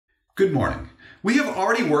Good morning. We have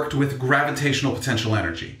already worked with gravitational potential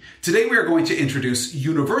energy. Today we are going to introduce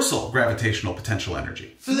universal gravitational potential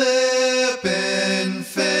energy. Flippin'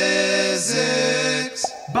 physics.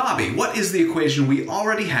 Bobby, what is the equation we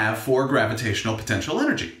already have for gravitational potential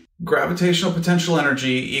energy? Gravitational potential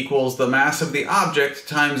energy equals the mass of the object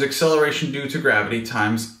times acceleration due to gravity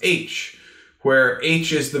times h, where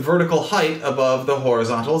h is the vertical height above the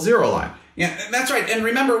horizontal zero line. Yeah, that's right. And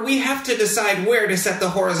remember, we have to decide where to set the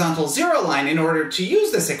horizontal zero line in order to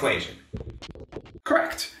use this equation.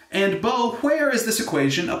 Correct. And Bo, where is this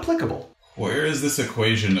equation applicable? Where is this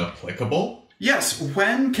equation applicable? Yes,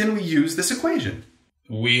 when can we use this equation?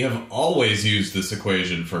 We have always used this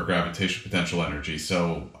equation for gravitational potential energy,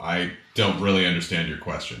 so I don't really understand your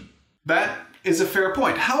question. That is a fair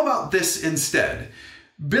point. How about this instead?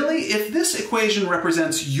 Billy, if this equation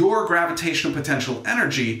represents your gravitational potential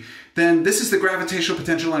energy, then this is the gravitational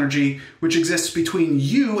potential energy which exists between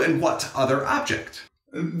you and what other object?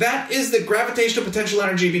 That is the gravitational potential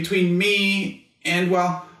energy between me and,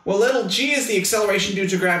 well, little g is the acceleration due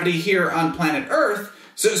to gravity here on planet Earth,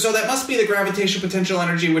 so that must be the gravitational potential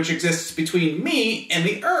energy which exists between me and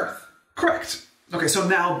the Earth. Correct. Okay, so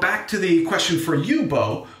now back to the question for you,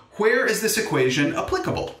 Bo. Where is this equation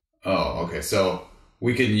applicable? Oh, okay, so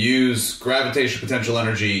we can use gravitational potential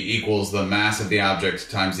energy equals the mass of the object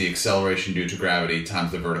times the acceleration due to gravity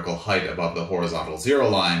times the vertical height above the horizontal zero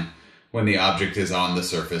line when the object is on the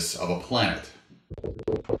surface of a planet.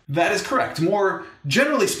 That is correct. More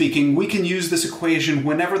generally speaking, we can use this equation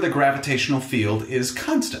whenever the gravitational field is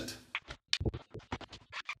constant.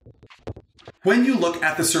 When you look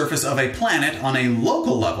at the surface of a planet on a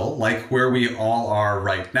local level, like where we all are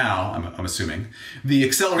right now, I'm assuming, the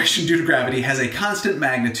acceleration due to gravity has a constant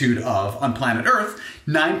magnitude of, on planet Earth,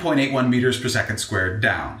 9.81 meters per second squared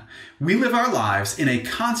down. We live our lives in a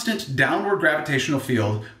constant downward gravitational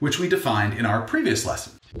field, which we defined in our previous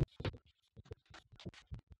lesson.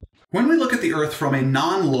 When we look at the Earth from a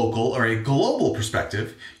non-local or a global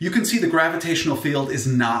perspective, you can see the gravitational field is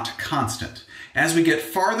not constant. As we get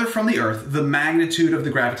farther from the Earth, the magnitude of the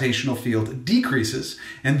gravitational field decreases,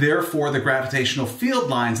 and therefore the gravitational field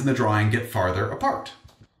lines in the drawing get farther apart.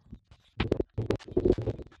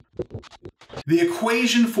 The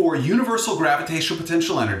equation for universal gravitational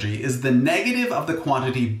potential energy is the negative of the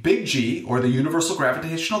quantity big G, or the universal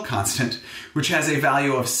gravitational constant, which has a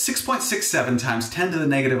value of 6.67 times 10 to the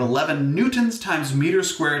negative 11 newtons times meter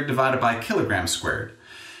squared divided by kilogram squared,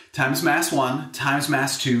 times mass 1 times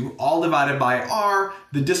mass 2, all divided by r,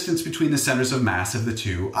 the distance between the centers of mass of the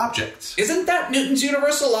two objects. Isn't that Newton's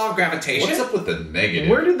universal law of gravitation? What's up with the negative?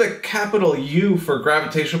 Where did the capital U for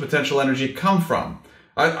gravitational potential energy come from?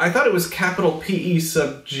 I thought it was capital P-E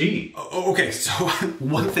sub G. Okay, so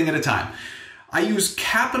one thing at a time. I use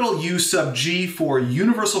capital U sub G for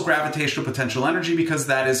universal gravitational potential energy because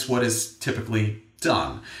that is what is typically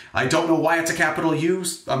done. I don't know why it's a capital U.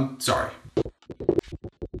 I'm sorry.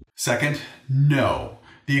 Second, no.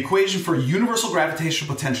 The equation for universal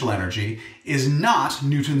gravitational potential energy is not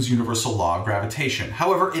Newton's universal law of gravitation.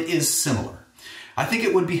 However, it is similar. I think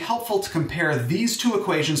it would be helpful to compare these two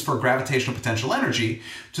equations for gravitational potential energy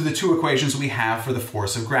to the two equations we have for the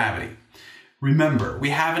force of gravity. Remember,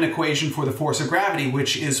 we have an equation for the force of gravity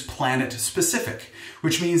which is planet-specific,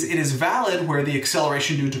 which means it is valid where the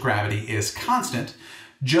acceleration due to gravity is constant,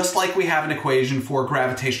 just like we have an equation for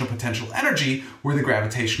gravitational potential energy where the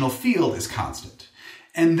gravitational field is constant.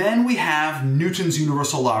 And then we have Newton's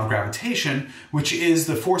universal law of gravitation, which is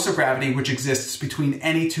the force of gravity which exists between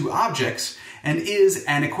any two objects and is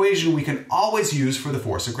an equation we can always use for the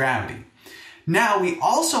force of gravity. Now we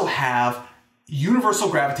also have universal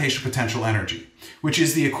gravitational potential energy, which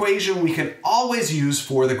is the equation we can always use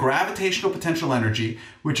for the gravitational potential energy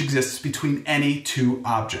which exists between any two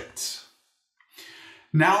objects.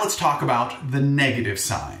 Now let's talk about the negative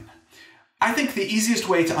sign. I think the easiest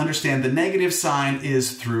way to understand the negative sign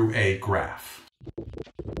is through a graph.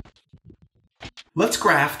 Let's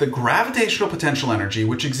graph the gravitational potential energy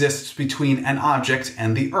which exists between an object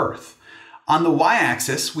and the Earth. On the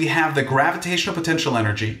y-axis, we have the gravitational potential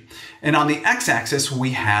energy, and on the x-axis, we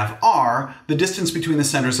have r, the distance between the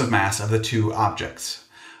centers of mass of the two objects.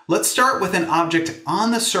 Let's start with an object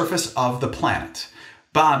on the surface of the planet.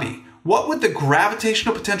 Bobby, what would the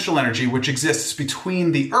gravitational potential energy which exists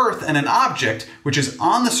between the Earth and an object which is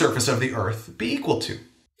on the surface of the Earth be equal to?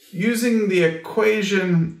 Using the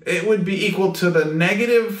equation, it would be equal to the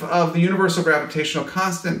negative of the universal gravitational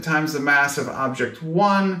constant times the mass of object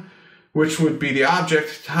 1, which would be the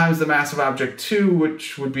object, times the mass of object 2,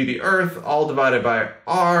 which would be the Earth, all divided by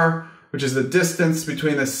r, which is the distance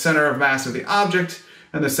between the center of mass of the object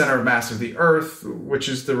and the center of mass of the Earth, which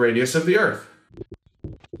is the radius of the Earth.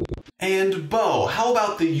 And Bo, how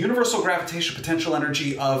about the universal gravitational potential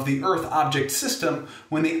energy of the Earth object system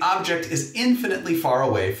when the object is infinitely far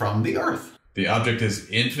away from the Earth? The object is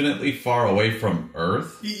infinitely far away from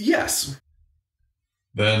Earth? Yes.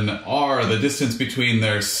 Then R, the distance between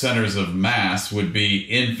their centers of mass, would be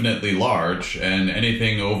infinitely large, and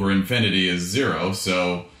anything over infinity is zero,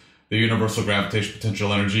 so the universal gravitational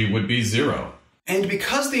potential energy would be zero. And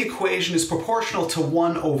because the equation is proportional to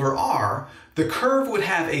 1 over r, the curve would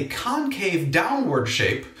have a concave downward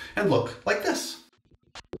shape and look like this.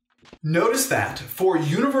 Notice that for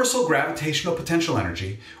universal gravitational potential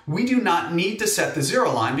energy, we do not need to set the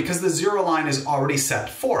zero line because the zero line is already set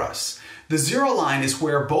for us. The zero line is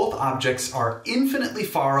where both objects are infinitely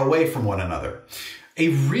far away from one another. A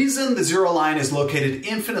reason the zero line is located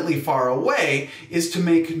infinitely far away is to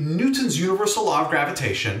make Newton's universal law of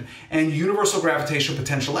gravitation and universal gravitational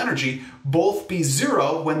potential energy both be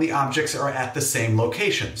zero when the objects are at the same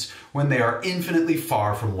locations, when they are infinitely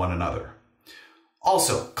far from one another.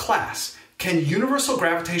 Also, class, can universal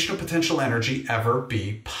gravitational potential energy ever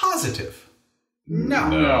be positive?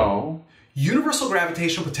 No. Universal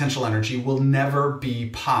gravitational potential energy will never be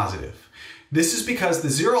positive. This is because the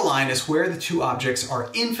zero line is where the two objects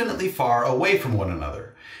are infinitely far away from one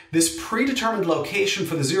another. This predetermined location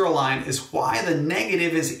for the zero line is why the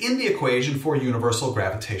negative is in the equation for universal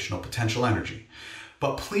gravitational potential energy.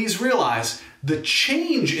 But please realize the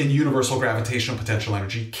change in universal gravitational potential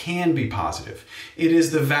energy can be positive. It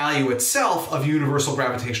is the value itself of universal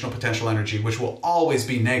gravitational potential energy which will always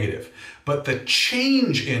be negative. But the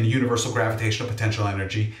change in universal gravitational potential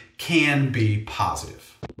energy can be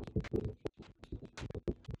positive.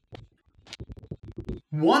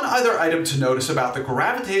 One other item to notice about the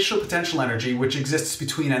gravitational potential energy which exists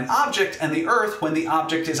between an object and the Earth when the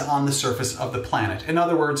object is on the surface of the planet. In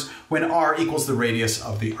other words, when r equals the radius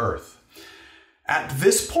of the Earth. At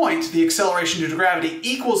this point, the acceleration due to gravity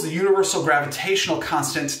equals the universal gravitational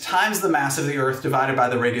constant times the mass of the Earth divided by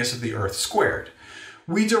the radius of the Earth squared.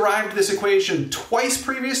 We derived this equation twice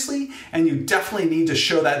previously, and you definitely need to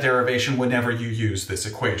show that derivation whenever you use this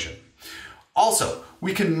equation. Also,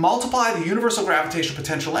 we can multiply the universal gravitational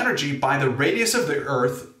potential energy by the radius of the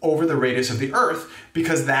Earth over the radius of the Earth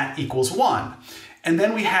because that equals 1. And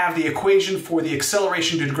then we have the equation for the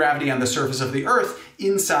acceleration due to gravity on the surface of the Earth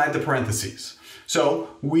inside the parentheses. So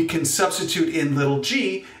we can substitute in little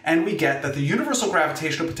g and we get that the universal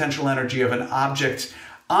gravitational potential energy of an object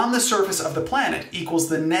on the surface of the planet equals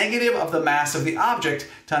the negative of the mass of the object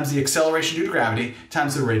times the acceleration due to gravity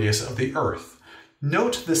times the radius of the Earth.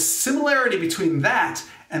 Note the similarity between that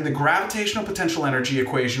and the gravitational potential energy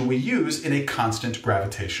equation we use in a constant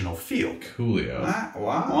gravitational field. Coolio.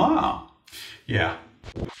 Wow. Yeah.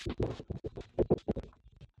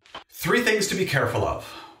 3 things to be careful of.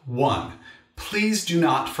 1. Please do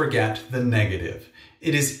not forget the negative.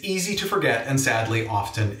 It is easy to forget and sadly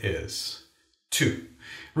often is. 2.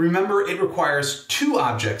 Remember, it requires 2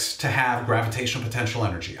 objects to have gravitational potential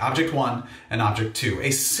energy, object 1 and object 2.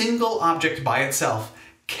 A single object by itself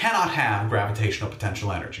cannot have gravitational potential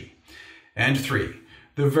energy. And 3,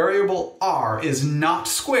 the variable r is not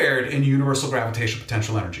squared in universal gravitational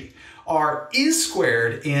potential energy. R is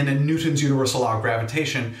squared in Newton's universal law of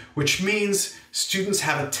gravitation, which means students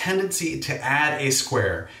have a tendency to add a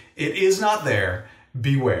square. It is not there.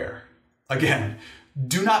 Beware. Again,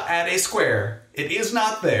 do not add a square. It is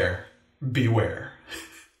not there. Beware.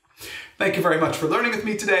 Thank you very much for learning with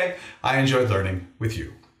me today. I enjoyed learning with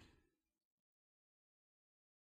you.